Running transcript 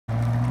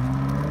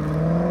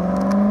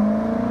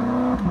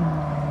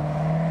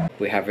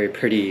We have a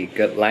pretty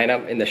good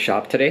lineup in the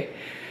shop today.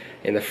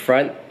 In the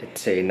front,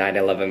 it's a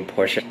 911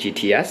 Porsche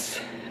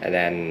GTS, and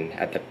then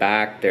at the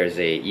back there's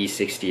a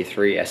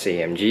E63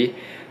 SAMG.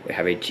 We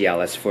have a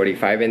GLS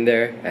 45 in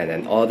there, and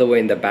then all the way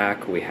in the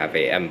back we have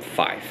a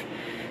M5.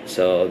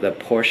 So the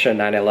Porsche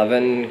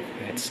 911,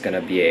 it's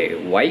gonna be a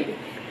white.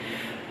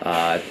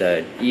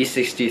 The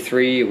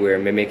E63, we're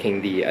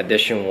mimicking the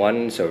Edition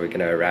 1, so we're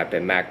gonna wrap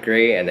it matte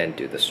gray and then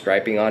do the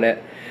striping on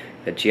it.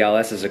 The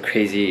GLS is a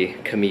crazy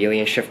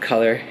chameleon shift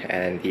color,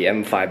 and the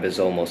M5 is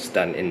almost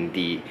done in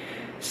the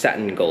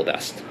satin gold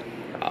dust.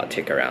 I'll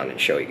take around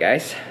and show you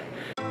guys.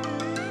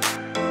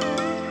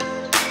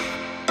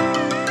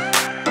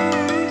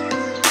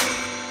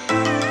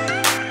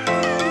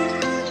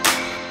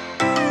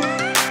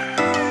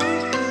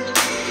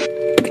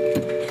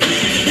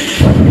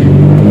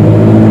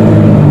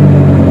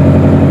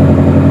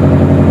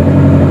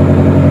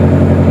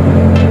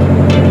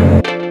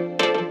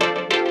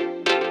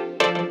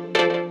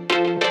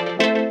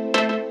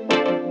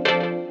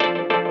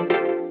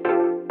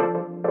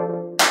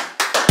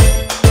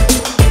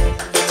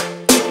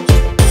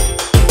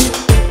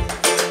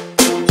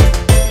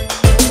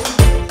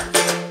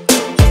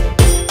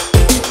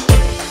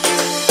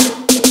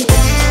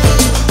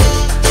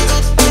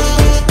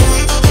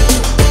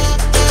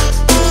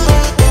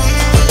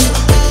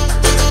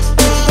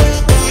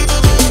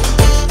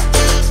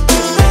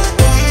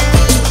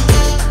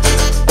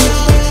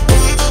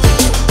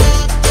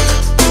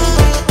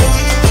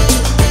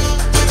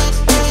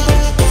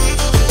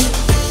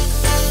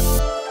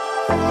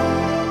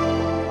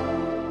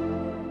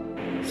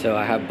 So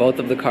I have both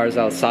of the cars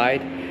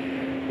outside.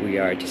 We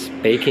are just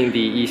baking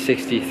the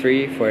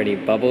E63 for any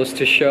bubbles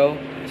to show.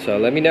 So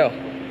let me know,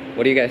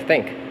 what do you guys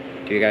think?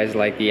 Do you guys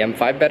like the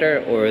M5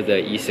 better or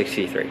the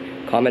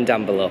E63? Comment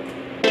down below.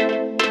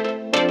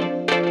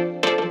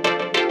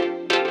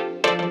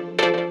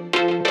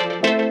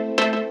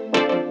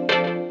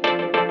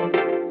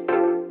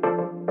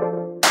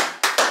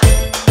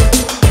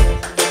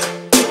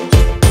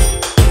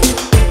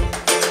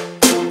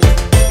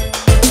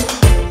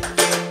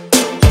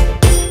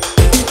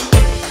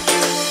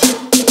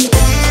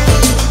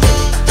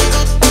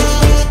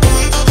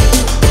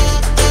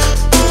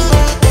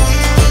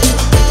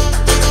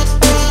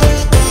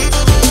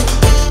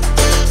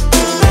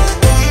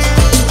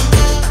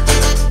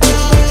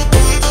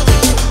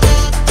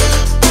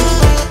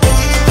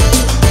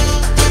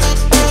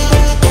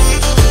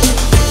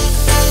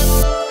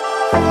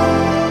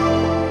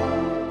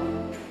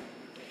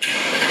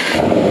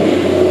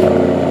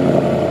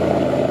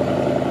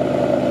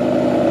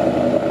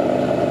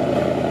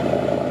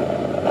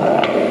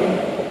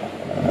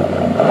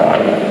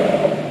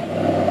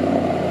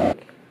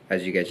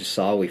 As you guys just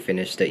saw, we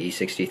finished the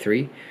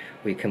E63.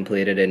 We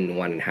completed it in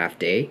 1.5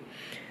 days.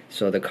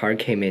 So the car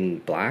came in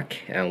black,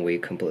 and we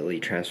completely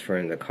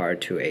transferred the car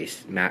to a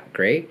matte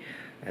gray.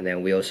 And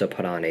then we also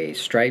put on a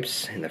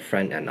stripes in the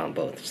front and on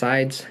both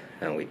sides,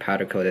 and we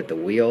powder coated the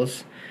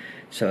wheels.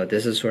 So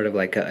this is sort of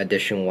like an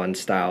Edition 1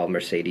 style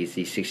Mercedes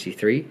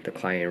E63. The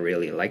client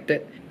really liked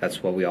it.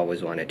 That's what we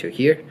always wanted to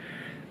hear.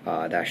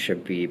 That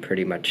should be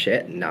pretty much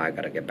it. Now I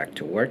gotta get back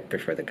to work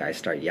before the guys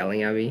start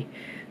yelling at me.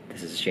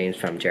 This is James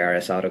from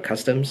JRS Auto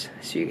Customs.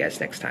 See you guys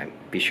next time.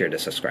 Be sure to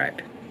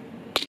subscribe.